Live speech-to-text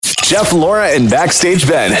Jeff, Laura, and Backstage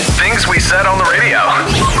Ben. Things we said on the radio.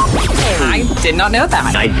 I did not know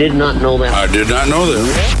that. I did not know that. I did not know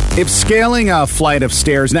that. If scaling a flight of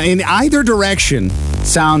stairs now in either direction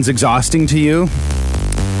sounds exhausting to you,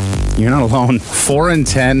 you're not alone. 4 in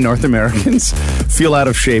 10 North Americans feel out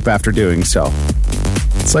of shape after doing so.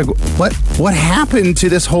 It's like, what happened to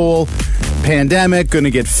this whole pandemic? Going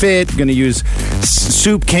to get fit, going to use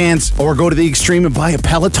soup cans, or go to the extreme and buy a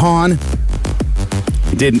Peloton?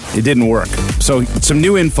 It didn't work. So some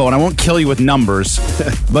new info, and I won't kill you with numbers,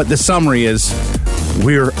 but the summary is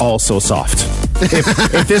we're all so soft.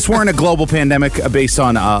 If this weren't a global pandemic based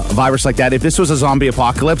on a virus like that, if this was a zombie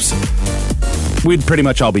apocalypse, we'd pretty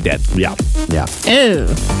much all be dead. Yeah.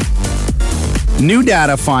 Ew. New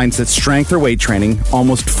data finds that strength or weight training,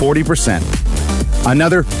 almost 40%.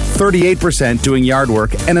 Another 38% doing yard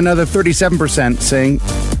work, and another 37% saying,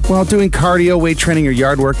 well, doing cardio, weight training, or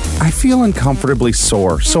yard work, I feel uncomfortably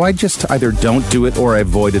sore, so I just either don't do it or I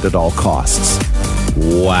avoid it at all costs.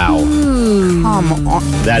 Wow. Come on.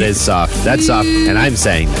 That is soft. That's soft. And I'm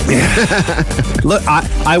saying Look,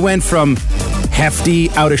 I went from hefty,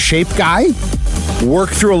 out of shape guy,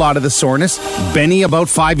 worked through a lot of the soreness. Benny, about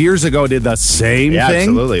 5 years ago, did the same thing.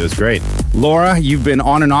 Absolutely. It was great. Laura, you've been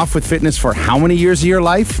on and off with fitness for how many years of your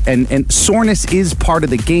life? And soreness is part of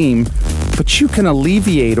the game, but you can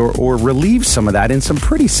alleviate or relieve some of that in some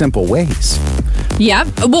pretty simple ways. Yeah.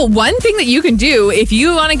 Well, one thing that you can do if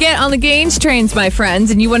you want to get on the gains trains, my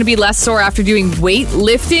friends, and you want to be less sore after doing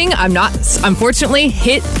weightlifting, unfortunately,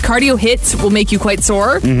 cardio hits will make you quite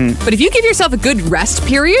sore. Mm-hmm. But if you give yourself a good rest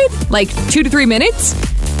period, like 2 to 3 minutes,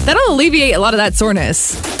 that'll alleviate a lot of that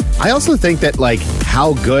soreness. I also think that, like,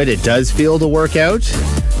 how good it does feel to work out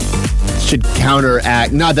should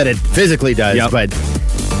counteract, not that it physically does, but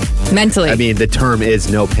mentally. I mean, the term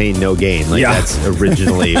is no pain, no gain. Like, that's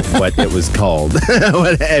originally what it was called,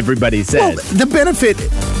 what everybody said. Well, the benefit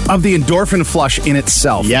of the endorphin flush in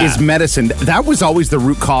itself is medicine. That was always the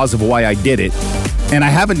root cause of why I did it. And I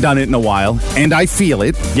haven't done it in a while, and I feel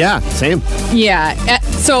it. Yeah, same. Yeah.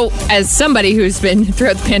 So, as somebody who's been,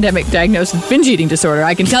 throughout the pandemic, diagnosed with binge eating disorder,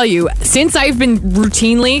 I can tell you, since I've been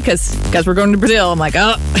routinely, because we're going to Brazil, I'm like,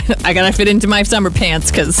 oh, I gotta fit into my summer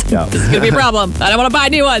pants, because this is gonna be a problem. I don't want to buy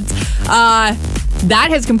new ones. That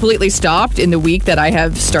has completely stopped in the week that I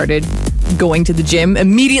have started going to the gym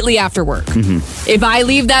immediately after work. Mm-hmm. If I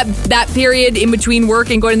leave that period in between work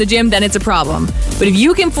and going to the gym, then it's a problem. But if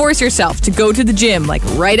you can force yourself to go to the gym like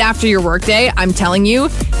right after your work day, I'm telling you,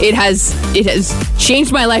 it has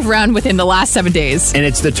changed my life around within the last 7 days. And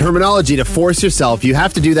it's the terminology to force yourself. You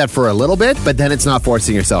have to do that for a little bit, but then it's not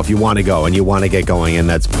forcing yourself. You want to go and you want to get going, and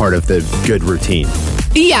that's part of the good routine.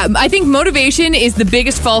 Yeah, I think motivation is the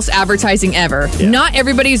biggest false advertising ever. Yeah. Not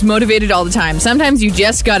everybody's motivated all the time. Sometimes you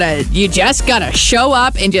just gotta show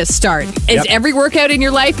up and just start. Is every workout in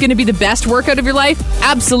your life going to be the best workout of your life?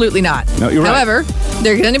 Absolutely not. No, you're right. However,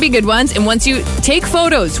 they're going to be good ones, and once you take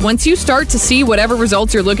photos, once you start to see whatever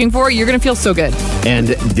results you're looking for, you're going to feel so good. And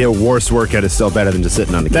the worst workout is still better than just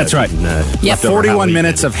sitting on the couch. That's right. And, 41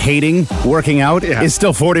 minutes of hating working out is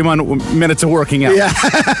still 41 minutes of working out. Yeah.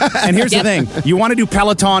 And here's the thing. You want to do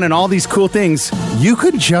Peloton and all these cool things, you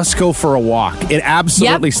could just go for a walk. It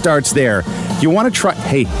absolutely starts there. You want to try,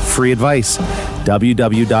 free advice,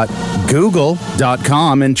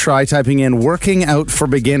 www.google.com, and try typing in working out for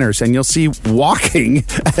beginners, and you'll see walking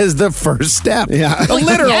as the first step. Yeah. A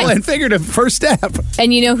literal and figurative first step.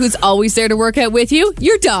 And you know who's always there to work out with you?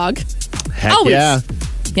 Your dog. Heck always. Yeah.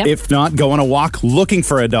 Yep. If not, go on a walk looking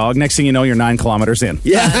for a dog. Next thing you know, you're 9 kilometers in.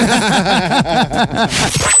 Yeah.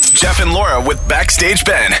 Jeff and Laura with Backstage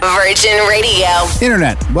Ben. Virgin Radio.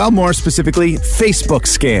 Internet. Well, more specifically, Facebook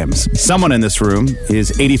scams. Someone in this room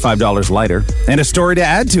is $85 lighter, and a story to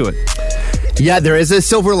add to it. Yeah, there is a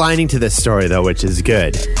silver lining to this story, though, which is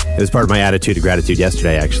good. It was part of my attitude of gratitude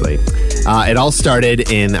yesterday, actually. It all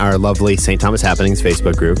started in our lovely St. Thomas Happenings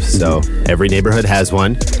Facebook group. So every neighborhood has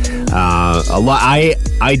one.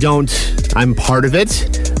 I'm part of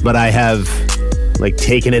it, but I have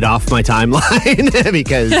taken it off my timeline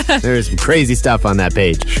because there's some crazy stuff on that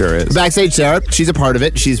page. Sure is. Backstage Sarah, she's a part of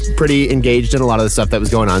it. She's pretty engaged in a lot of the stuff that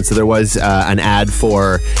was going on. So there was an ad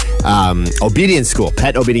for obedience school,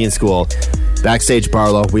 pet obedience school. Backstage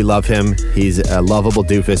Barlow, we love him. He's a lovable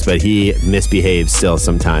doofus, but he misbehaves still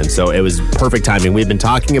sometimes. So it was perfect timing. We've been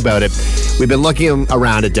talking about it. We've been looking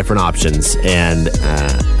around at different options, and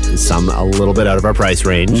some a little bit out of our price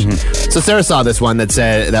range. Mm-hmm. So Sarah saw this one that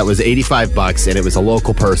said that was $85, and it was a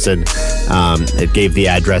local person. It gave the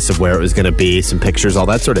address of where it was going to be, some pictures, all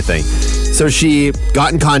that sort of thing. So she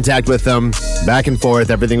got in contact with them, back and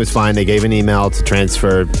forth. Everything was fine. They gave an email to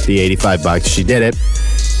transfer the $85. She did it.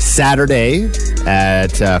 Saturday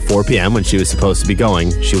at 4 p.m. when she was supposed to be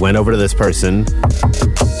going, she went over to this person,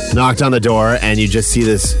 knocked on the door, and you just see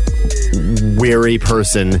this weary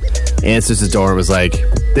person answers the door and was like,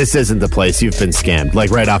 this isn't the place, you've been scammed. Like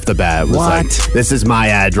right off the bat. Was What? Like, this is my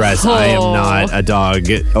address. I am not a dog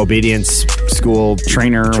obedience school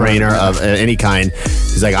Trainer of any kind.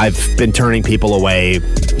 He's like, I've been turning people away,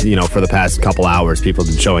 for the past couple hours. People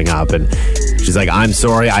have been showing up, and she's like, I'm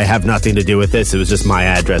sorry, I have nothing to do with this. It was just my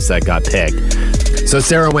address that got picked. So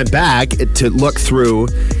Sarah went back to look through,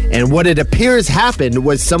 and what it appears happened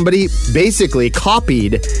was somebody basically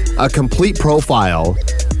copied a complete profile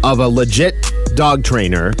of a legit dog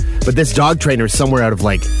trainer, but this dog trainer is somewhere out of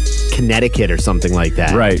like Connecticut or something like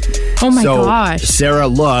that. Right. Oh my So gosh. Sarah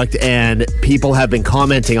looked, and people have been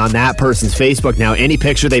commenting on that person's Facebook now. Any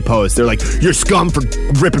picture they post, they're like, you're scum for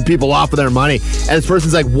ripping people off of their money. And this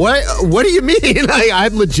person's like, what do you mean? Like,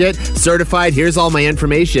 I'm legit certified. Here's all my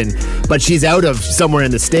information. But she's out of somewhere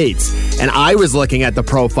in the States. And I was looking at the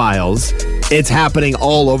profiles. It's happening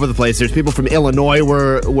all over the place. There's people from Illinois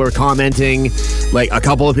were commenting, like a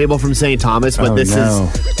couple of people from St. Thomas. But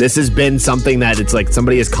this has been something that it's like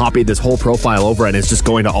somebody has copied this whole profile over, and it's just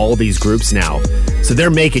going to all these groups now. So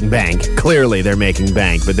they're making bank. Clearly, they're making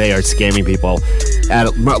bank, but they are scamming people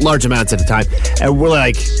at large amounts at a time. And we're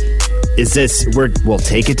like, we'll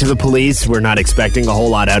take it to the police. We're not expecting a whole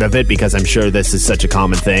lot out of it because I'm sure this is such a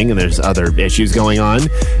common thing and there's other issues going on.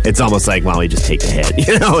 It's almost like, well, we just take the hit.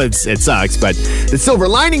 It sucks. But the silver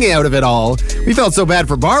lining out of it all, we felt so bad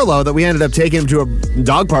for Barlow that we ended up taking him to a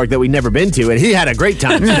dog park that we'd never been to, and he had a great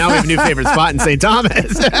time. So now we have a new favorite spot in St.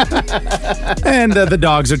 Thomas. And the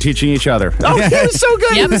dogs are teaching each other. Oh, he was so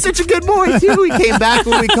good. Yep. He was such a good boy, too. He came back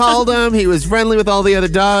when we called him. He was friendly with all the other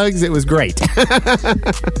dogs. It was great.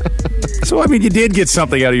 So, you did get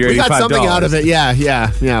something out of your $85. We got something out of it.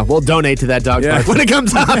 Yeah. We'll donate to that dog park when it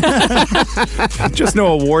comes up. Just no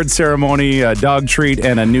award ceremony, a dog treat,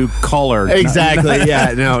 and a new collar. Exactly.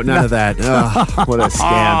 Yeah. No, none of that. Oh, what a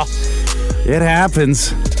scam. It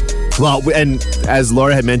happens. Well, and as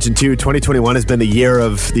Laura had mentioned too, 2021 has been the year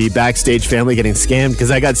of the Backstage family getting scammed, because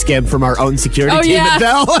I got scammed from our own security team at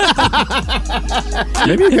Bell.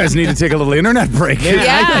 Maybe you guys need to take a little internet break.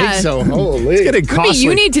 Yeah. I think so. Holy. It's getting Maybe costly.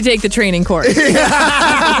 you need to take the training course. All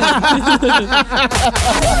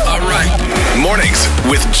right. Mornings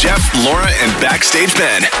with Jeff, Laura, and Backstage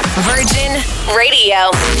Ben. Virgin Radio.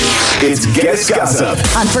 It's Guest Gossip.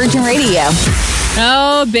 On Virgin Radio.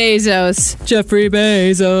 Oh, Bezos. Jeffrey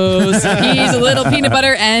Bezos. He's a little peanut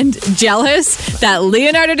butter and jealous that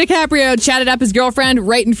Leonardo DiCaprio chatted up his girlfriend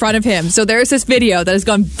right in front of him. So there's this video that has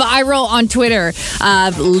gone viral on Twitter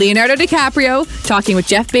of Leonardo DiCaprio talking with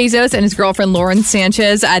Jeff Bezos and his girlfriend Lauren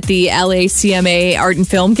Sanchez at the LACMA Art and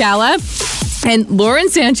Film Gala. And Lauren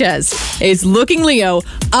Sanchez is looking Leo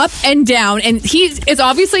up and down, and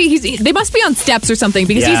they must be on steps or something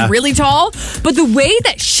because he's really tall. But the way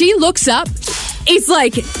that she looks up, it's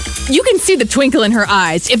like you can see the twinkle in her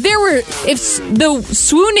eyes. If the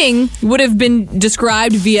swooning would have been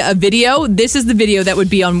described via a video, this is the video that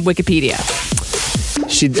would be on Wikipedia.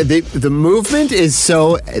 The movement is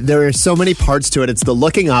there are so many parts to it. It's the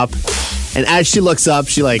looking up. And as she looks up,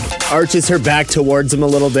 she arches her back towards him a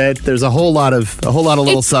little bit. There's a whole lot of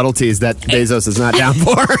little subtleties that Bezos is not down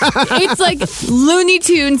for. It's like Looney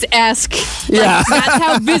Tunes-esque. Yeah. That's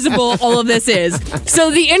how visible all of this is. So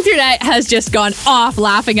the internet has just gone off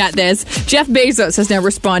laughing at this. Jeff Bezos has now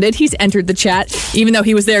responded. He's entered the chat, even though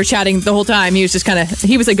he was there chatting the whole time. He was just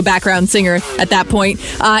he was like a background singer at that point.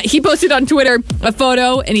 He posted on Twitter a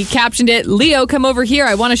photo, and he captioned it, "Leo, come over here.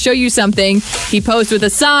 I want to show you something." He posed with a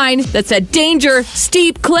sign that said, "Danger,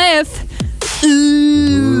 steep cliff."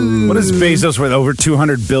 Ooh. What is Bezos worth? Over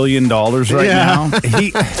 $200 billion right now?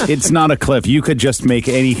 It's not a cliff. You could just make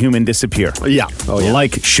any human disappear. Yeah. Oh, yeah.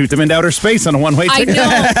 Like shoot them into outer space on a one-way ticket.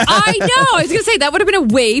 I know. I was going to say, that would have been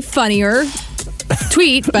a way funnier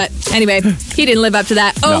tweet, but anyway, he didn't live up to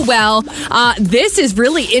that. Oh, no. Well, this is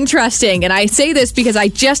really interesting, and I say this because I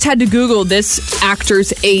just had to Google this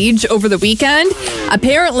actor's age over the weekend.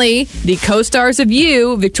 Apparently, the co-stars of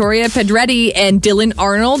You, Victoria Pedretti and Dylan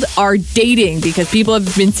Arnold, are dating because people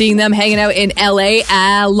have been seeing them hanging out in LA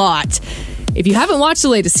a lot. If you haven't watched the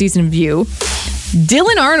latest season of You,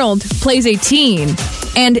 Dylan Arnold plays a teen,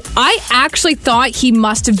 and I actually thought he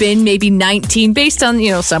must have been maybe 19 based on,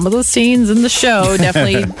 some of the scenes in the show.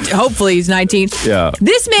 Definitely, hopefully he's 19. Yeah.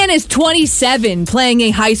 This man is 27 playing a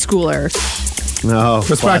high schooler. No,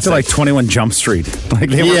 goes back to 21 Jump Street.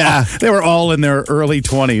 They were all in their early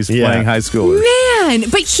 20s playing high schoolers. Man,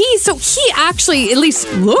 but he actually at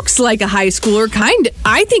least looks like a high schooler.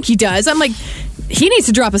 I think he does. I'm like, He needs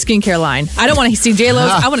to drop a skincare line. I don't want to see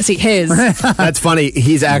J-Lo's. I want to see his. That's funny.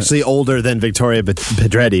 He's actually older than Victoria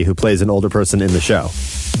Pedretti, who plays an older person in the show.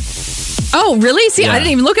 Oh, really? See, Yeah. I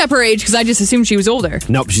didn't even look up her age because I just assumed she was older.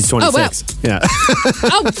 Nope, she's 26. Yeah.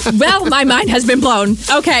 Oh, well, my mind has been blown.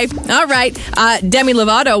 Okay, all right. Demi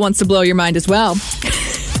Lovato wants to blow your mind as well.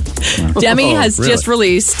 Demi has really? just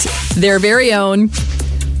released their very own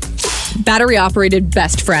battery-operated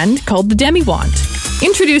best friend called the Demi Wand.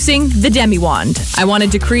 Introducing the Demi Wand. I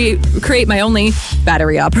wanted to create my only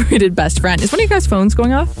battery-operated best friend. Is one of you guys' phones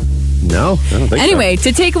going off? No, I don't think Anyway,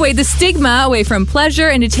 to take away the stigma away from pleasure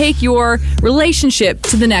and to take your relationship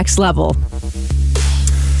to the next level.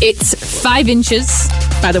 It's 5 inches,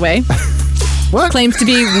 by the way. What? Claims to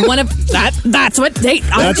be one of that's what they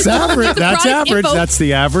That's average. That's average. That's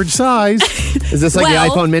the average size. Is this like Well-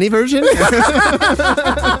 the iPhone mini version?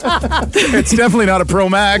 It's definitely not a Pro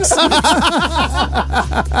Max.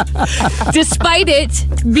 Despite it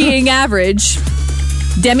being average,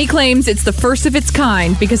 Demi claims it's the first of its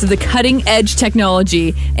kind because of the cutting edge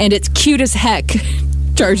technology and its cute as heck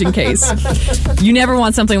charging case. You never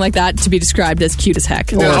want something like that to be described as cute as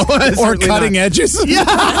heck. No, Or certainly cutting not. edges.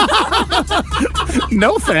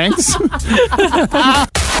 No thanks. All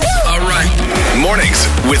right. Mornings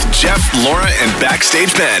with Jeff, Laura, and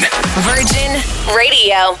Backstage Ben. Virgin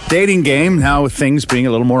Radio. Dating game, now with things being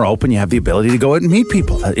a little more open, you have the ability to go out and meet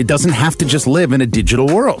people. It doesn't have to just live in a digital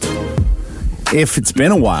world. If it's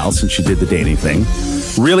been a while since you did the dating thing,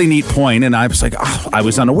 really neat point, and I was like, oh, I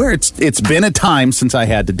was unaware. It's been a time since I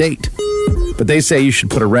had to date. But they say you should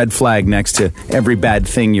put a red flag next to every bad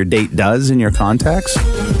thing your date does in your contacts.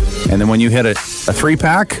 And then when you hit a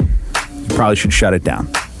 3-pack, you probably should shut it down.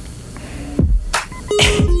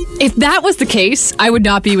 If that was the case, I would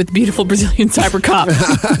not be with the beautiful Brazilian cyber cop.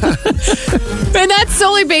 And that's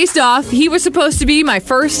solely based off, he was supposed to be my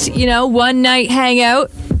first, one night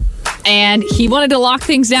hangout. And he wanted to lock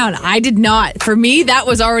things down. I did not. For me, that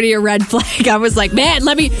was already a red flag. I was like, man,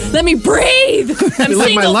 let me breathe. I'm live my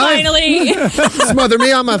single life. finally. Smother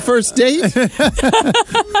me on my first date.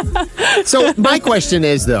 So my question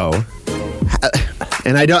is, though,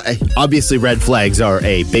 and I don't. Obviously, red flags are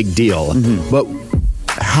a big deal, but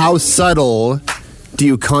how subtle do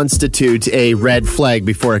you constitute a red flag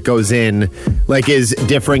before it goes in? Like, is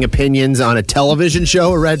differing opinions on a television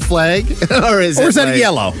show a red flag, or is that like, a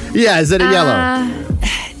yellow? Yeah, is it a yellow?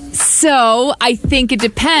 So I think it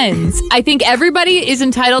depends. I think everybody is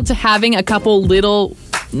entitled to having a couple little,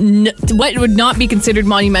 what would not be considered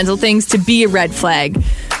monumental things to be a red flag.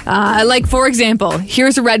 Like, for example,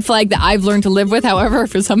 here's a red flag that I've learned to live with. However,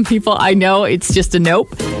 for some people, I know it's just a nope.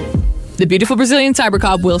 The beautiful Brazilian cyber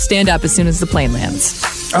cop will stand up as soon as the plane lands.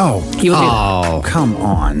 Oh, He will do that. Oh, come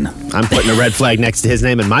on. I'm putting a red flag next to his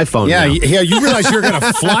name in my phone. Yeah, now. you realize you're going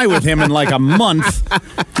to fly with him in like a month.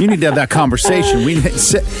 You need to have that conversation. We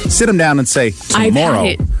sit him down and say, I've had tomorrow,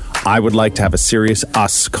 it. I would like to have a serious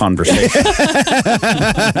us conversation.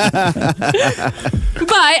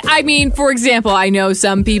 But, I mean, for example, I know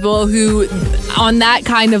some people who, on that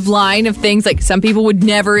kind of line of things, like some people would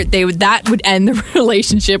never, that would end the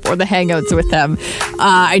relationship or the hangouts with them.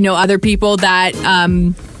 I know other people that,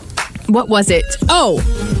 what was it? Oh,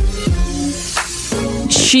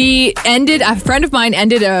 a friend of mine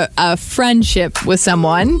ended a friendship with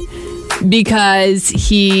someone because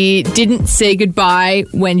he didn't say goodbye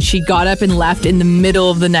when she got up and left in the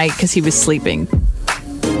middle of the night because he was sleeping.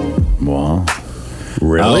 Wow.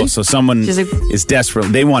 Really? Oh, so someone Just like- is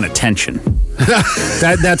desperate. They want attention.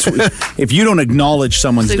 That's if you don't acknowledge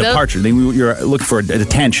someone's So that- departure, then you're looking for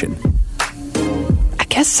attention.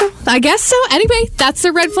 I guess so. Anyway, that's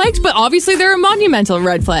the red flags, but obviously there are monumental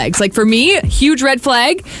red flags. Like for me, huge red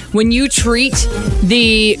flag when you treat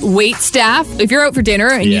the wait staff, if you're out for dinner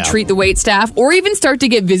and you Yeah. treat the wait staff, or even start to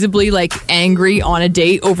get visibly like angry on a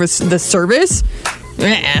date over the service.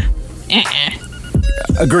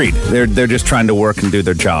 Agreed. They're just trying to work and do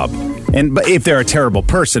their job. But if they're a terrible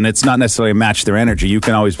person, it's not necessarily match their energy. You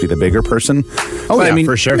can always be the bigger person. Oh, But, yeah, I mean,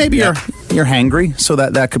 for sure. Maybe Yeah. you're hangry, so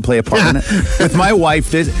that could play a part in it. With my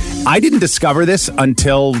wife, I didn't discover this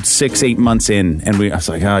until 6-8 months in, and I was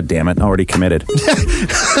like, oh, damn it, already committed.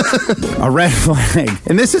 A red flag.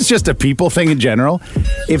 And this is just a people thing in general.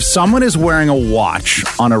 If someone is wearing a watch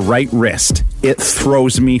on a right wrist, it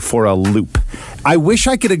throws me for a loop. I wish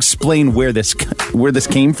I could explain where this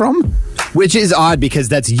came from, Which is odd because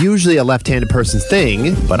that's usually a left-handed person's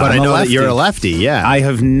thing. But I I'm a know that lefty. you're a lefty. Yeah. I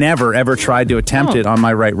have never, ever tried to attempt it on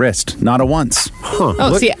my right wrist. Not a once.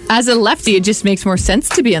 Oh, see, as a lefty, it just makes more sense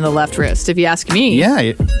to be on the left wrist, if you ask me. Yeah.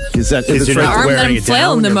 Is that Is it's you're right- not arm that wearing I'm it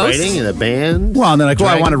flailing down, the you're most. writing in a band? Well, and then like, I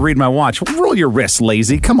Drag- want to read my watch. Well, roll your wrist,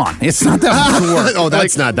 lazy. Come on. It's not that much work. Oh,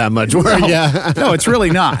 that's not that much work. Yeah. No, it's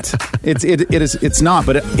really not. It's not,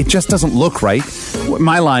 but it just doesn't look right.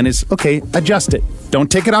 My line is, okay, adjust it. Don't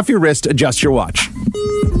take it off your wrist, adjust your watch.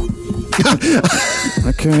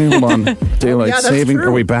 Okay, hold on. Daylight Yeah, that's saving. true.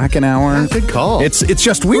 Are we back an hour? Good call. It's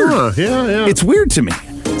just weird. Huh, yeah. It's weird to me.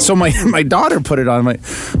 So my daughter put it on. I'm like,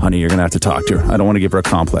 honey, you're gonna have to talk to her. I don't want to give her a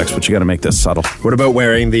complex, but you got to make this subtle. What about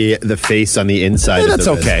wearing the face on the inside? Yeah, of that's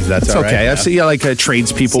the wrist? okay. That's That's all right, okay. yeah. I see, like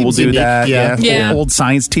tradespeople will Seems do unique, that. yeah. Yeah. Old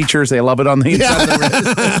science teachers, they love it on the inside of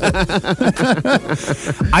the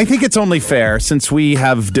wrist. I think it's only fair since we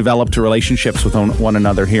have developed relationships with one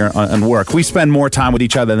another here on work. We spend more time with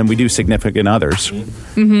each other than we do significant others.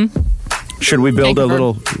 Mm-hmm. Should we build Thank you a for-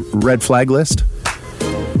 little red flag list?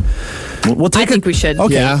 We'll take I think we should.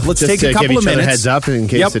 Okay, Yeah, let's just take to a couple give of each other minutes. heads up in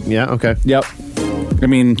case Yep. it. Yeah, okay. Yep. I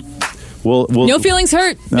mean, we'll No feelings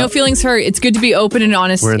hurt. No feelings hurt. It's good to be open and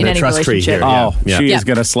honest We're in in the any trust tree relationship. here. Oh, Yeah. she Yeah. is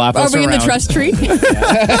going to slap Are us we in around. the trust tree?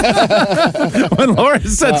 When Laura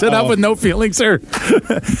sets it up with no feelings, hurt.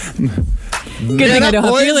 Good thing I don't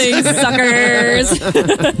have feelings,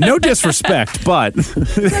 suckers. No disrespect, but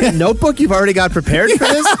Notebook you've already got prepared for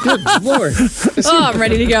this? Good Lord. Oh, I'm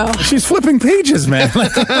ready to go. she's flipping pages, man.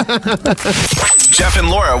 Jeff and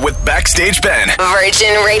Laura with Backstage Ben.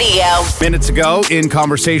 Virgin Radio. Minutes ago in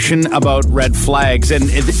conversation about red flags,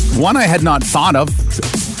 and one I had not thought of.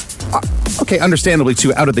 Okay, understandably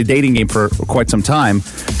too, out of the dating game for quite some time,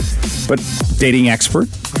 but dating expert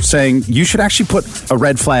saying you should actually put a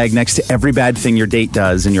red flag next to every bad thing your date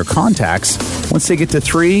does in your contacts. Once they get to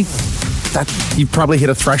 3, that you probably hit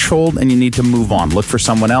a threshold and you need to move on. Look for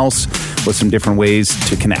someone else with some different ways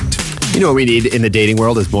to connect. You know what we need in the dating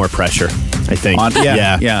world is more pressure, I think.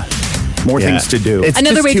 Yeah. More Yeah. things to do. It's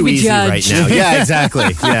Another just way to too be easy judged. right now. Yeah,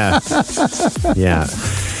 exactly. Yeah. Yeah.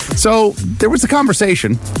 So there was a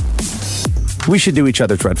conversation. We should do each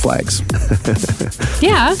other's red flags.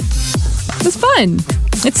 Yeah. It's fun.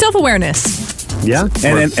 It's self-awareness. Yeah.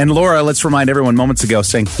 And Laura, let's remind everyone moments ago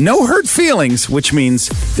saying no hurt feelings, which means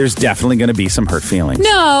there's definitely going to be some hurt feelings.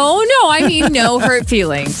 No, I mean no hurt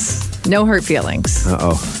feelings. No hurt feelings.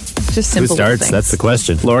 Uh-oh. Just Who simple little starts? things. That's the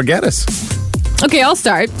question. Laura, get us. Okay, I'll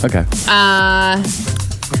start. Okay.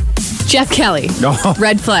 Jeff Kelly. No.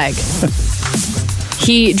 Red flag.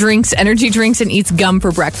 He drinks energy drinks and eats gum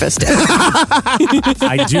for breakfast.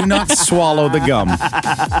 I do not swallow the gum,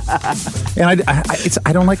 and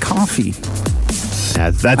I don't like coffee. Yeah,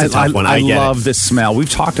 that's a tough one. I get love this smell. We've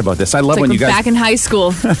talked about this. I love It's like when we're you guys. back in high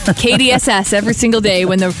school, KDSS every single day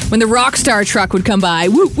when the rock star truck would come by.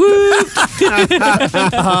 Woo woo!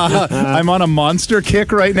 I'm on a monster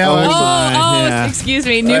kick right now. yeah. Excuse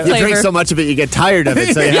me, new it. You drink flavor. so much of it, you get tired of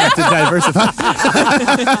it, so you have to diversify.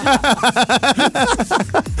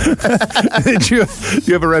 Do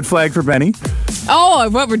you have a red flag for Benny? Oh,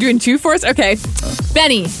 what we're doing 2 for us? Okay,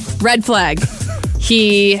 Benny, red flag.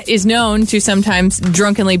 He is known to sometimes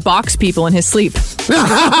drunkenly box people in his sleep. Yeah,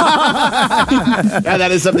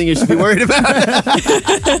 that is something you should be worried about.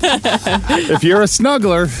 If you're a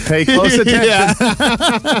snuggler, pay close attention.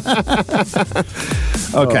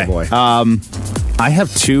 Okay. Oh, boy. I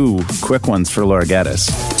have 2 quick ones for Laura Geddes.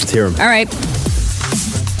 Let's hear 'em. All right.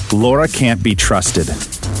 Laura can't be trusted.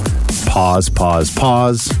 Pause.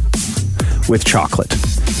 With chocolate.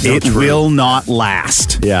 It will not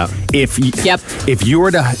last. Yeah. If Yep. you were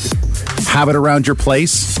to have it around your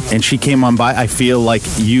place and she came on by, I feel like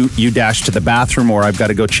you dashed to the bathroom or I've got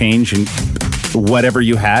to go change and whatever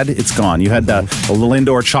you had, it's gone. You had a little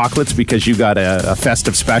indoor chocolates because you got a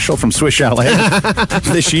festive special from Swiss Chalet.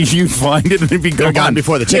 You'd find it and it'd be They're gone. gone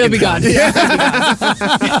before the It'll chicken be gone.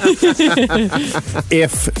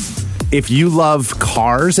 If you love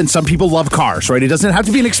cars, and some people love cars, right? It doesn't have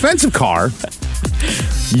to be an expensive car.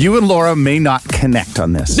 You and Laura may not connect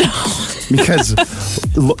on this. Because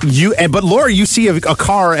but Laura, you see a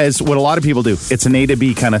car as what a lot of people do. It's an A to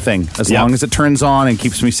B kind of thing. As long as it turns on and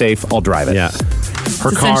keeps me safe, I'll drive it. Yeah. Her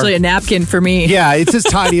It's car. essentially a napkin for me. Yeah, it's as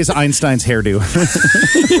tidy as Einstein's hairdo.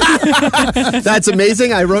 That's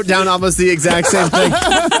amazing. I wrote down almost the exact same thing.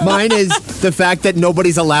 Mine is the fact that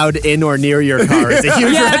nobody's allowed in or near your car is a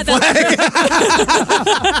huge red flag.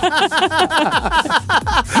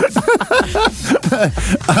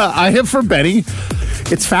 I have for Benny,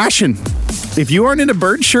 it's fashion. If you aren't into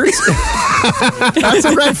bird shirts, that's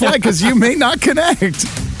a red flag because you may not connect.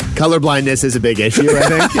 Colorblindness is a big issue, I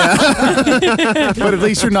think. Yeah. But at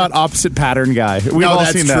least you're not opposite pattern guy. We've all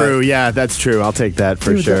that's seen true. that. Yeah, that's true. I'll take that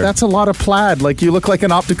for Dude, sure. That's a lot of plaid. Like, you look like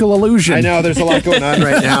an optical illusion. I know, there's a lot going on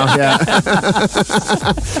right now. Yeah.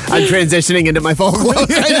 I'm transitioning into my full clothes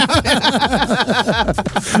right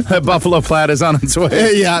now. Buffalo plaid is on its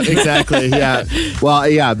way. Yeah, exactly. Yeah. Well,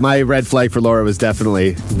 yeah, my red flag for Laura was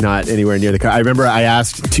definitely not anywhere near the car. I remember I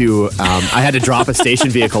asked to, I had to drop a station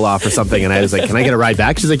vehicle off or something, and I was like, can I get a ride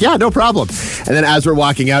back? She's like, yeah, no problem. And then as we're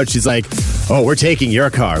walking out, she's like, oh, we're taking your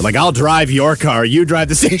car. Like, I'll drive your car. You drive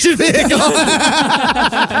the station vehicle.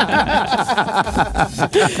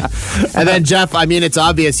 And then, Jeff, I mean, it's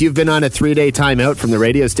obvious you've been on a 3-day timeout from the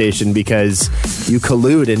radio station because you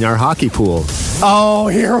collude in our hockey pool. Oh,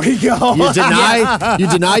 here we go. You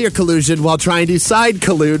deny your collusion while trying to side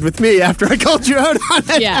collude with me after I called you out on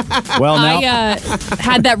it. Yeah. Well, now. I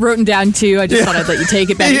had that written down too. I just thought I'd let you take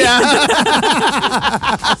it back. Yeah.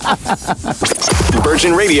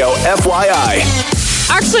 Virgin Radio, FYI.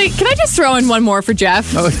 Actually, can I just throw in one more for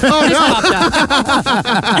Jeff? Oh, no.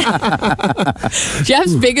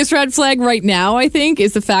 Jeff's biggest red flag right now, I think,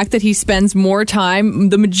 is the fact that he spends more time,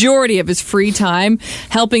 the majority of his free time,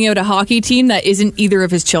 helping out a hockey team that isn't either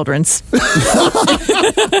of his children's. How's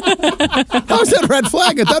that red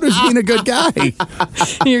flag? I thought he was being a good guy.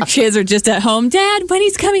 Your kids are just at home. Dad, when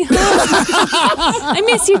he's coming home. I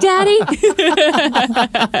miss you, Daddy.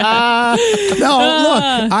 No, look,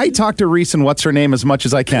 I talk to Reese and what's her name as much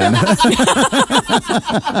as I can.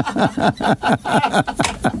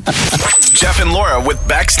 Jeff and Laura with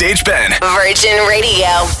Backstage Ben. Virgin Radio.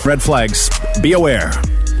 Red flags. Be aware.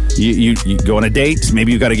 You go on a date.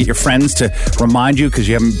 Maybe you got to get your friends to remind you because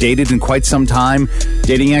you haven't dated in quite some time.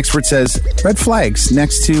 Dating expert says red flags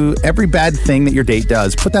next to every bad thing that your date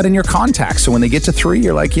does. Put that in your contacts. So when they get to 3,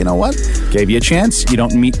 you're like, you know what? Gave you a chance. You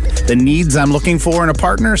don't meet the needs I'm looking for in a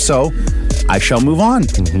partner, so I shall move on.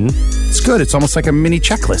 Mm-hmm. It's good. It's almost like a mini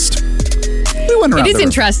checklist. We went around. It is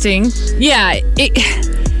interesting. Yeah.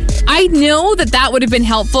 I know that would have been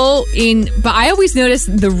helpful but I always notice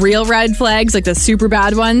the real red flags, like the super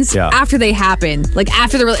bad ones, after they happen. Like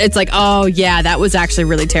after it's like, oh yeah, that was actually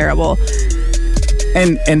really terrible.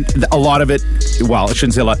 And a lot of it, well, I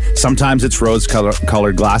shouldn't say a lot. Sometimes it's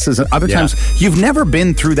rose-colored glasses. And other times, you've never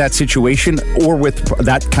been through that situation or with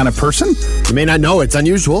that kind of person. You may not know. It's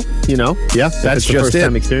unusual, you know. Yeah, that's the just first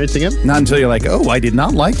time experiencing it. Not until you're like, oh, I did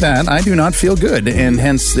not like that. I do not feel good. And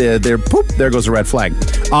hence, there goes a red flag.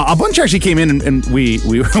 A bunch actually came in, and we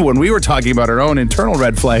when we were talking about our own internal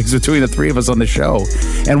red flags between the 3 of us on the show.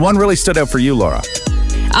 And one really stood out for you, Laura.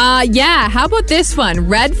 Yeah, how about this one?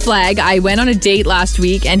 Red flag. I went on a date last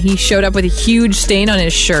week and he showed up with a huge stain on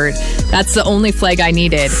his shirt. That's the only flag I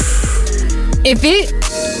needed.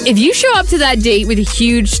 If you show up to that date with a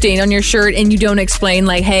huge stain on your shirt and you don't explain,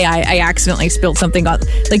 like, hey, I accidentally spilled something on,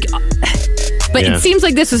 like, but it seems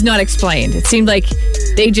like this was not explained. It seemed like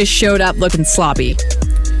they just showed up looking sloppy.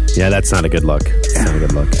 Yeah, that's not a good look. It's not a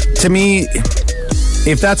good look. To me,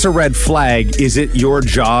 if that's a red flag, is it your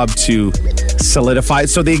job to solidify it?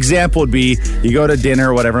 So the example would be you go to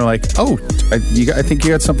dinner or whatever, like, oh, I think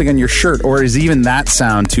you got something on your shirt. Or is even that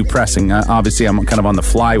sound too pressing? Obviously, I'm kind of on the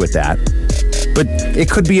fly with that. But it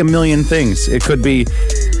could be a million things. It could be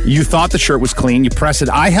you thought the shirt was clean, you press it.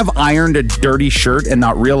 I have ironed a dirty shirt and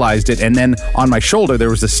not realized it, and then on my shoulder there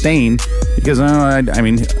was a stain because, I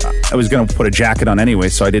was going to put a jacket on anyway,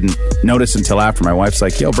 so I didn't notice until after. My wife's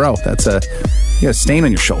like, yo, bro, you got a stain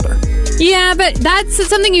on your shoulder. Yeah, but that's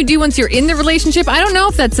something you do once you're in the relationship. I don't know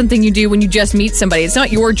if that's something you do when you just meet somebody. It's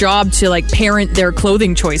not your job to, like, parent their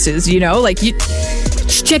clothing choices, you know? Like, you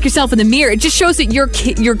just check yourself in the mirror. It just shows that you're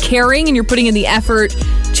caring and you're putting in the effort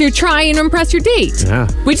to try and impress your date. Yeah.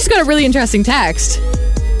 We just got a really interesting text.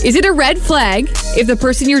 Is it a red flag if the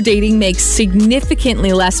person you're dating makes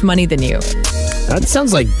significantly less money than you? That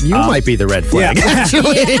sounds like you might be the red flag,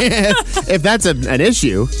 actually. If that's an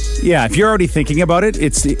issue. Yeah, if you're already thinking about it,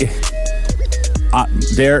 it's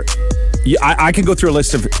I can go through a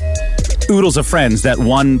list of oodles of friends that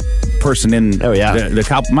one person in the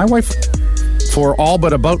couple. My wife, for all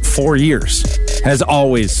but about 4 years, has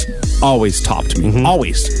always topped me. Mm-hmm.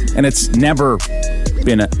 Always. And it's never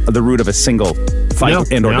been the root of a single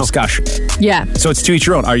fight or discussion. Yeah. So it's to each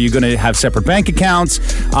your own. Are you going to have separate bank accounts?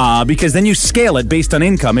 Because then you scale it based on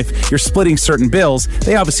income. If you're splitting certain bills,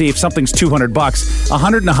 they obviously, if something's $200,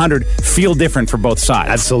 100 and 100 feel different for both sides.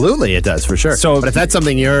 Absolutely, it does, for sure. So, but if that's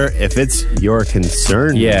something if it's your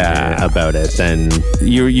concern about it, then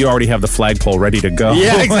you already have the flagpole ready to go.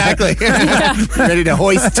 Yeah, exactly. Ready to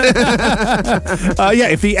hoist.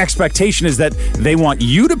 If the expectation is that they want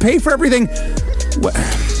you to pay for everything,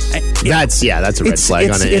 That's a red flag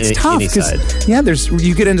on it's tough any side.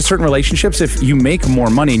 You get into certain relationships. If you make more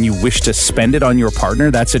money and you wish to spend it on your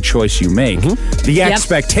partner, that's a choice you make. The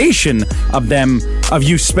expectation of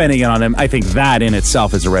you spending it on them, I think that in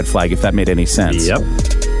itself is a red flag. If that made any sense. Yep.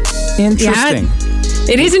 Interesting.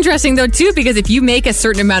 It is interesting, though, too, because if you make a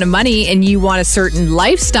certain amount of money and you want a certain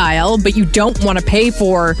lifestyle, but you don't want to pay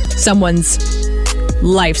for someone's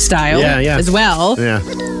lifestyle as well,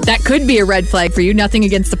 that could be a red flag for you. Nothing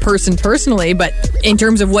against the person personally, but in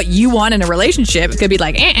terms of what you want in a relationship, it could be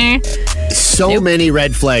like, So many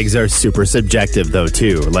red flags are super subjective, though,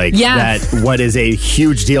 too. Like, that what is a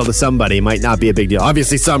huge deal to somebody might not be a big deal.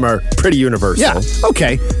 Obviously, some are pretty universal. Yeah,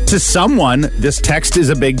 okay. To someone, this text is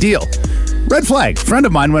a big deal. Red flag. Friend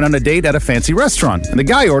of mine went on a date at a fancy restaurant, and the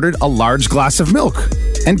guy ordered a large glass of milk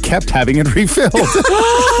and kept having it refilled.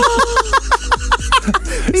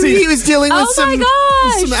 See, he was dealing with some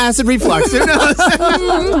acid reflux.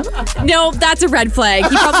 No, that's a red flag.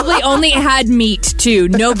 He probably only had meat, too.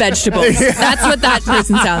 No vegetables. That's what that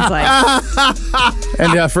person sounds like.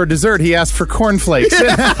 And for dessert, he asked for cornflakes.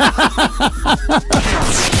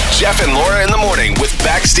 Jeff and Laura in the morning with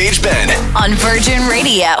Backstage Ben on Virgin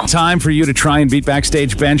Radio. Time for you to try and beat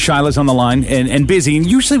Backstage Ben. Shyla's on the line and busy. And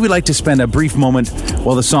usually we like to spend a brief moment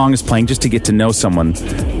while the song is playing just to get to know someone.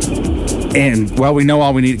 And, well, we know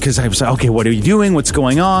all we need, because I was like, okay, what are you doing? What's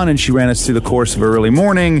going on? And she ran us through the course of her early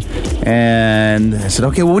morning. And I said,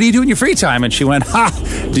 okay, well, what do you do in your free time? And she went,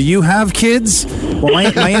 do you have kids? Well, my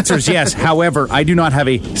answer is yes. However, I do not have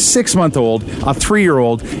a 6-month-old, a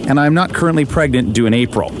 3-year-old, and I'm not currently pregnant due in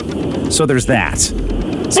April. So there's that.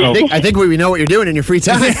 So I think we know what you're doing in your free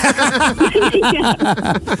time.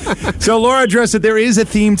 So Laura addressed that there is a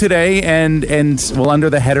theme today, and well, under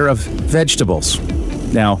the header of vegetables.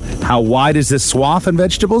 Now, how wide is this swath on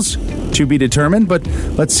vegetables? To be determined, but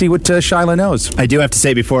let's see what Shyla knows. I do have to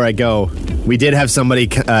say before I go, we did have somebody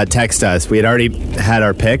text us. We had already had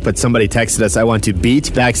our pick, but somebody texted us, I want to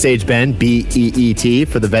beat Backstage Ben, BEET,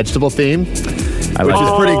 for the vegetable theme. Which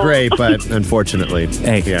is pretty great, but unfortunately,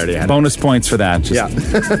 we already had bonus points for that.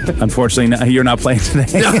 Unfortunately, you're not playing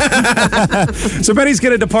today. So Benny's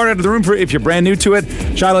going to depart out of the room if you're brand new to it.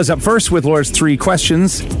 Shyla's up first with Laura's 3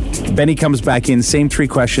 questions. Benny comes back in, same 3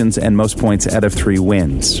 questions, and most points out of 3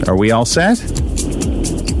 wins. Are we all set?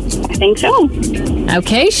 I think so.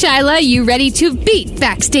 Okay, Shyla, you ready to beat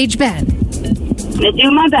Backstage Ben? I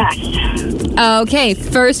do my best. Okay,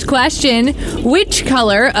 first question. Which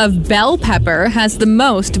color of bell pepper has the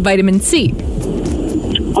most vitamin C?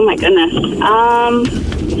 Oh, my goodness.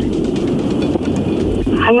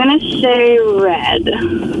 I'm going to say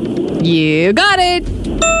red. You got it.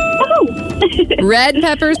 Oh. Red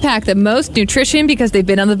peppers pack the most nutrition because they've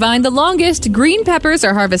been on the vine the longest. Green peppers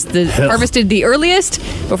are harvested the earliest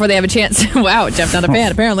before they have a chance. Wow, Jeff, not a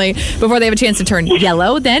fan, apparently. Before they have a chance to turn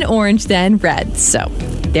yellow, then orange, then red. So,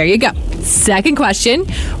 there you go. Second question.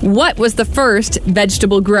 What was the first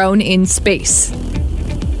vegetable grown in space?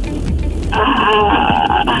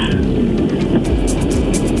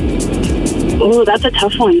 Oh, that's a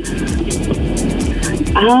tough one.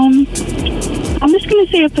 I'm just going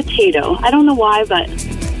to say a potato. I don't know why, but...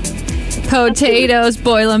 Potatoes,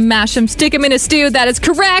 boil them, mash them, stick them in a stew. That is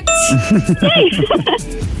correct.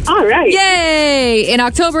 All right. Yay! In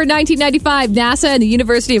October 1995, NASA and the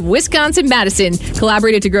University of Wisconsin-Madison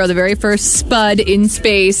collaborated to grow the very first spud in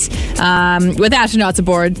space with astronauts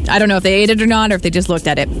aboard. I don't know if they ate it or not, or if they just looked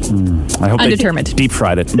at it. I hope Undetermined. They deep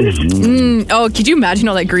fried it. Oh, could you imagine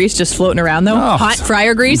all that grease just floating around, though? Oh. Hot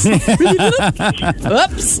fryer grease. Oops.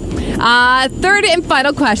 Third and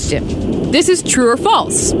final question. This is true or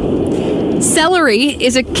false. Celery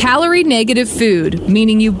is a calorie-negative food,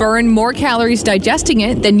 meaning you burn more calories digesting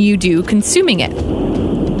it than you do consuming it.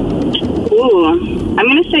 Ooh, I'm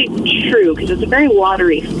going to say true, because it's a very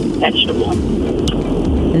watery vegetable.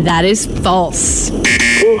 That is false.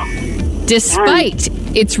 Ooh. Despite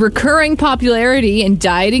its recurring popularity in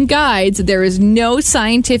dieting guides, there is no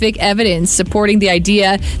scientific evidence supporting the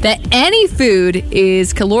idea that any food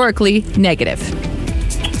is calorically negative.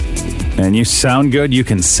 And you sound good. You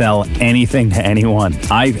can sell anything to anyone.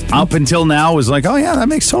 I, up until now, was like, oh, yeah, that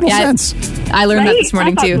makes total sense. I learned that this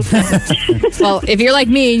morning, too. Well, if you're like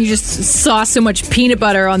me and you just saw so much peanut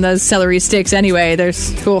butter on those celery sticks anyway,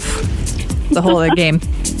 there's the whole other game.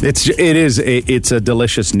 It's a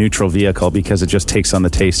delicious neutral vehicle because it just takes on the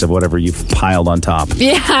taste of whatever you've piled on top.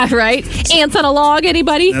 Yeah, right. Ants on a log,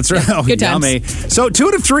 anybody? That's right. Oh, good times. Yummy. So 2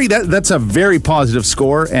 out of 3. That's a very positive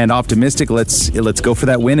score and optimistic. Let's go for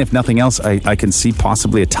that win. If nothing else, I can see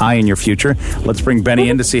possibly a tie in your future. Let's bring Benny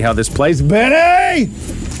in to see how this plays. Benny!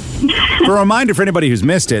 For a reminder for anybody who's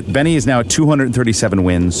missed it, Benny is now at 237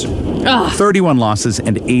 wins, 31 losses,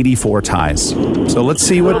 and 84 ties. So let's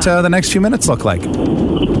see what the next few minutes look like.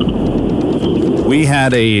 We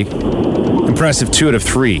had a impressive 2 out of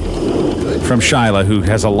 3 from Shyla, who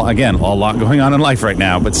has, a lot going on in life right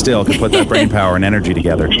now, but still can put that brain power and energy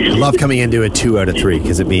together. I love coming into a 2 out of 3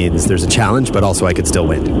 because it means there's a challenge, but also I could still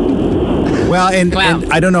win. Well, and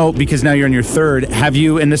I don't know, because now you're in your third. Have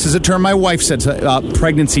you, and this is a term my wife said,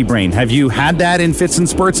 pregnancy brain. Have you had that in fits and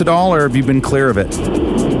spurts at all, or have you been clear of it?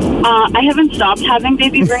 I haven't stopped having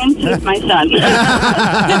baby brains since my son.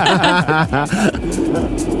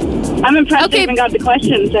 I'm impressed I even got the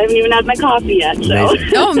questions. I haven't even had my coffee yet. So.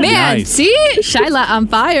 Oh, man. Nice. See? Shyla on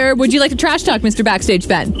fire. Would you like to trash talk Mr. Backstage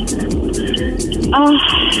Ben?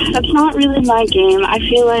 That's not really my game. I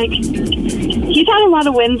feel like he's had a lot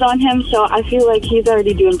of wins on him, so I feel like he's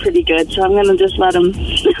already doing pretty good. So I'm going to just let him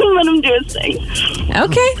do his thing.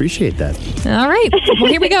 Okay. Appreciate that. All right. Well,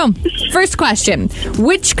 here we go. First question.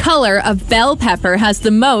 Which color of bell pepper has the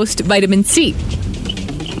most vitamin C?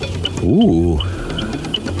 Ooh.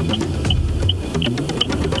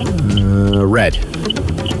 Red.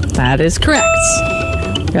 That is correct.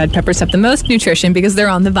 Red peppers have the most nutrition because they're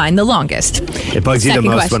on the vine the longest. It bugs you the Second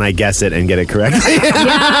most question. when I guess it and get it correct. Yeah,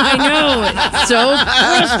 I know. It's so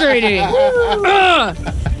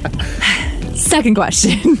frustrating. Second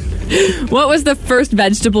question. What was the first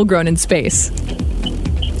vegetable grown in space?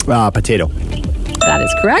 Potato. That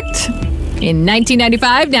is correct. In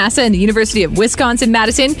 1995, NASA and the University of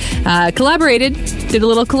Wisconsin-Madison collaborated, did a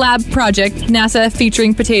little collab project, NASA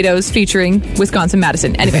featuring potatoes, featuring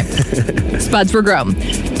Wisconsin-Madison. Anyway, spuds were grown.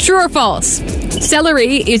 True or false?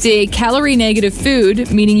 Celery is a calorie-negative food,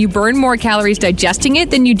 meaning you burn more calories digesting it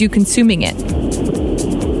than you do consuming it.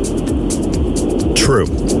 True.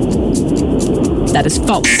 That is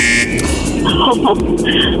false.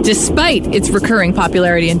 Despite its recurring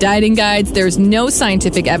popularity in dieting guides, there's no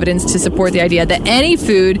scientific evidence to support the idea that any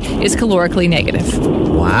food is calorically negative.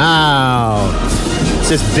 Wow. It's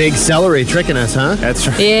just big celery tricking us, huh? That's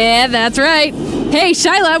right. Yeah, that's right. Hey,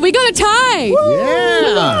 Shyla, we got a tie.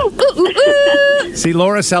 Yeah. Ooh, ooh, ooh. See,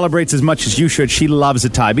 Laura celebrates as much as you should. She loves a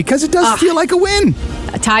tie because it does feel like a win.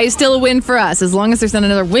 A tie is still a win for us. As long as there's not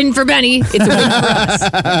another win for Benny, it's a win for us.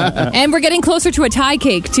 And we're getting closer to a tie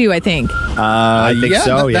cake, too, I think. I think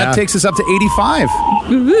so, yeah. That takes us up to 85.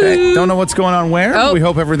 Okay. Don't know what's going on where. Oh. We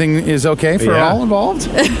hope everything is okay for all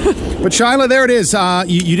involved. But Shyla, there it is.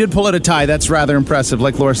 You did pull out a tie. That's rather impressive.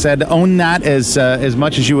 Like Laura said, own that as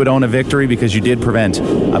much as you would own a victory because you did prevent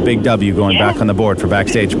a big W going back on the board for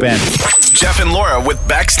Backstage Ben. Jeff and Laura with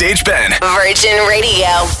Backstage Ben. Virgin Radio.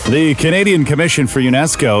 The Canadian Commission for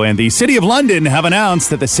UNESCO and the City of London have announced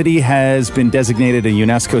that the city has been designated a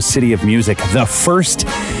UNESCO City of Music, the first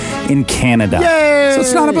in Canada. Yay! So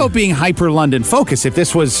it's not about being hyper London focused. If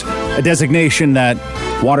this was a designation that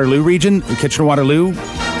Waterloo region, Kitchener-Waterloo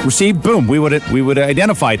received, boom, we would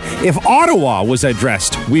identify it. If Ottawa was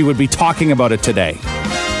addressed, we would be talking about it today.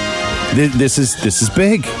 This is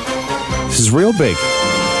big. This is real big.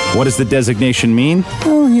 What does the designation mean?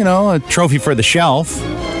 Well, a trophy for the shelf,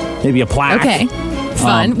 maybe a plaque. Okay,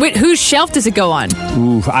 fun. Wait, whose shelf does it go on?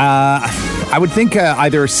 I would think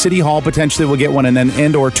either City Hall potentially will get one,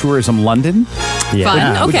 and or Tourism London.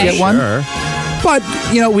 Fun, would okay. get one. Sure. But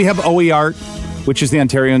we have OEArt, which is the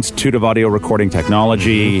Ontario Institute of Audio Recording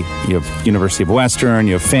Technology. You have University of Western.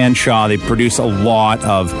 You have Fanshawe. They produce a lot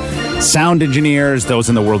of sound engineers, those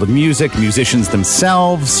in the world of music, musicians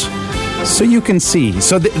themselves. So you can see.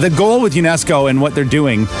 So the goal with UNESCO and what they're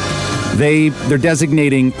doing, they're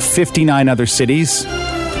designating 59 other cities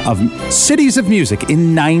of music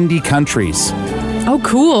in 90 countries. Oh,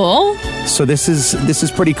 cool. So this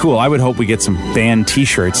is pretty cool. I would hope we get some band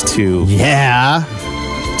T-shirts to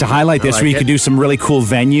highlight this, like where you it. could do some really cool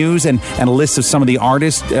venues and a list of some of the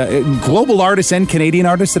artists, global artists and Canadian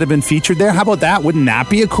artists that have been featured there. How about that? Wouldn't that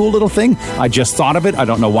be a cool little thing? I just thought of it. I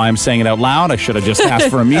don't know why I'm saying it out loud. I should have just asked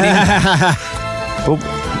for a meeting. But,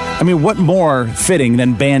 what more fitting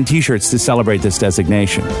than band T-shirts to celebrate this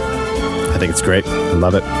designation? I think it's great. I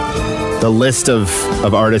love it. The list of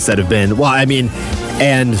artists that have been,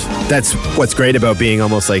 and that's what's great about being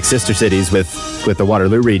almost like sister cities with the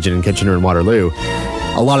Waterloo region and Kitchener and Waterloo.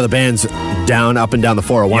 A lot of the bands up and down the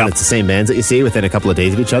 401, It's the same bands that you see within a couple of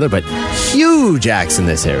days of each other, but huge acts in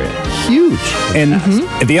this area. Huge. And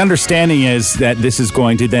the understanding is that this is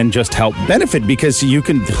going to then just help benefit because you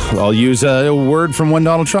can, I'll use a word from one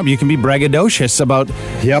Donald Trump, you can be braggadocious about,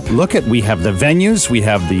 we have the venues, we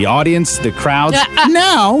have the audience, the crowds.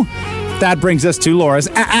 Now, that brings us to Laura's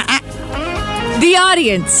The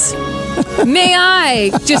audience. May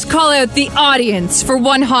I just call out the audience for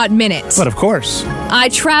one hot minute? But of course. I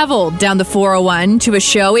traveled down the 401 to a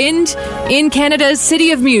show in Canada's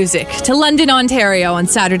City of Music to London, Ontario on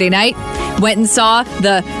Saturday night. Went and saw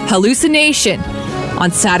The Hallucination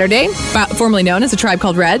on Saturday, formerly known as A Tribe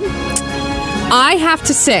Called Red. I have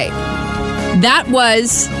to say, that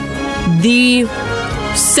was the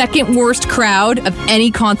second worst crowd of any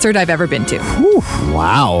concert I've ever been to.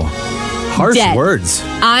 Wow. Harsh Dead. words.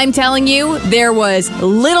 I'm telling you, there was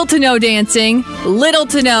little to no dancing, little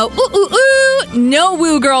to no no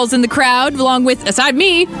woo girls in the crowd, along with, aside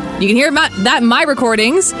me, you can hear that in my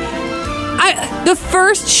recordings. The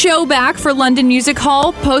first show back for London Music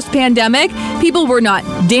Hall post-pandemic, people were not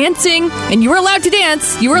dancing, and you were allowed to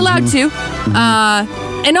dance. You were allowed to.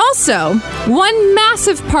 And also, one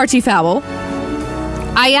massive party foul.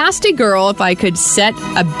 I asked a girl if I could set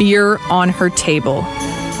a beer on her table.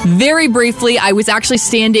 Very briefly, I was actually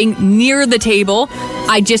standing near the table.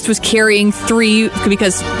 I just was carrying 3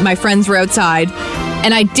 because my friends were outside,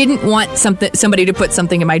 and I didn't want somebody to put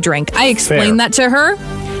something in my drink. I explained that to her.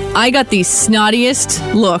 I got the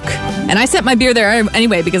snottiest look, and I set my beer there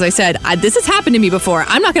anyway because I said, this has happened to me before.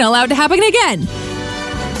 I'm not going to allow it to happen again.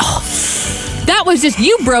 Oh, that was just,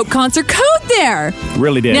 you broke concert code there.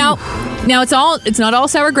 Really did. Now it's not all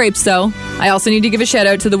sour grapes, though. I also need to give a shout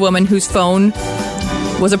out to the woman whose phone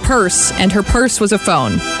was a purse, and her purse was a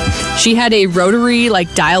phone. She had a rotary,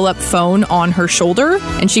 dial-up phone on her shoulder,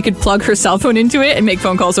 and she could plug her cell phone into it and make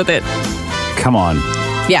phone calls with it. Come on.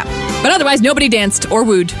 Yeah. But otherwise, nobody danced or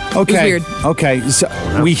wooed. Okay. It was weird. Okay.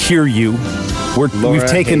 So we hear you. We've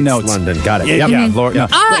taken notes. London. Got it. Yeah. Yep. Laura,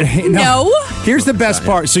 no. Here's the best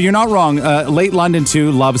part. So you're not wrong. Late London,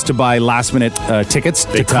 too, loves to buy last-minute tickets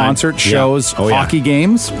to concert shows, hockey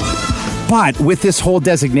games. But with this whole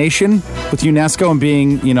designation, with UNESCO and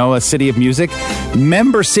being, a city of music,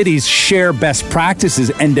 member cities share best practices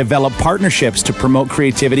and develop partnerships to promote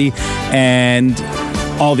creativity and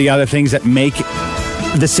all the other things that make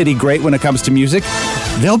the city great when it comes to music.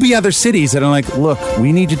 There'll be other cities that are like, look,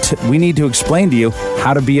 we need to explain to you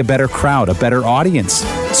how to be a better crowd, a better audience.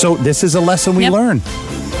 So this is a lesson we learn.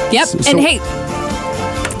 Yep. And hey,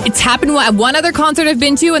 it's happened at one other concert I've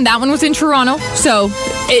been to, and that one was in Toronto. So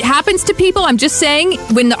it happens to people. I'm just saying,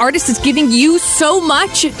 when the artist is giving you so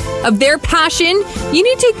much of their passion, you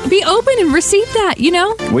need to be open and receive that,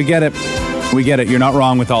 We get it. We get it. You're not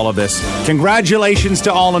wrong with all of this. Congratulations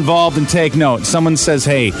to all involved, and take note. Someone says,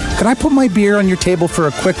 hey, could I put my beer on your table for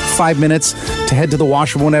a quick 5 minutes to head to the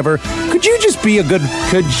washroom whenever? Could you just be a good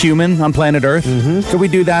human on planet Earth? Could we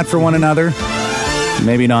do that for one another?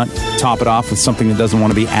 Maybe not top it off with something that doesn't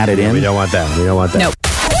want to be added in. We don't want that. Nope.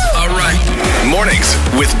 All right. Mornings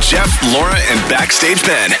with Jeff, Laura, and Backstage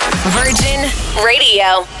Ben. Virgin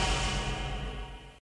Radio.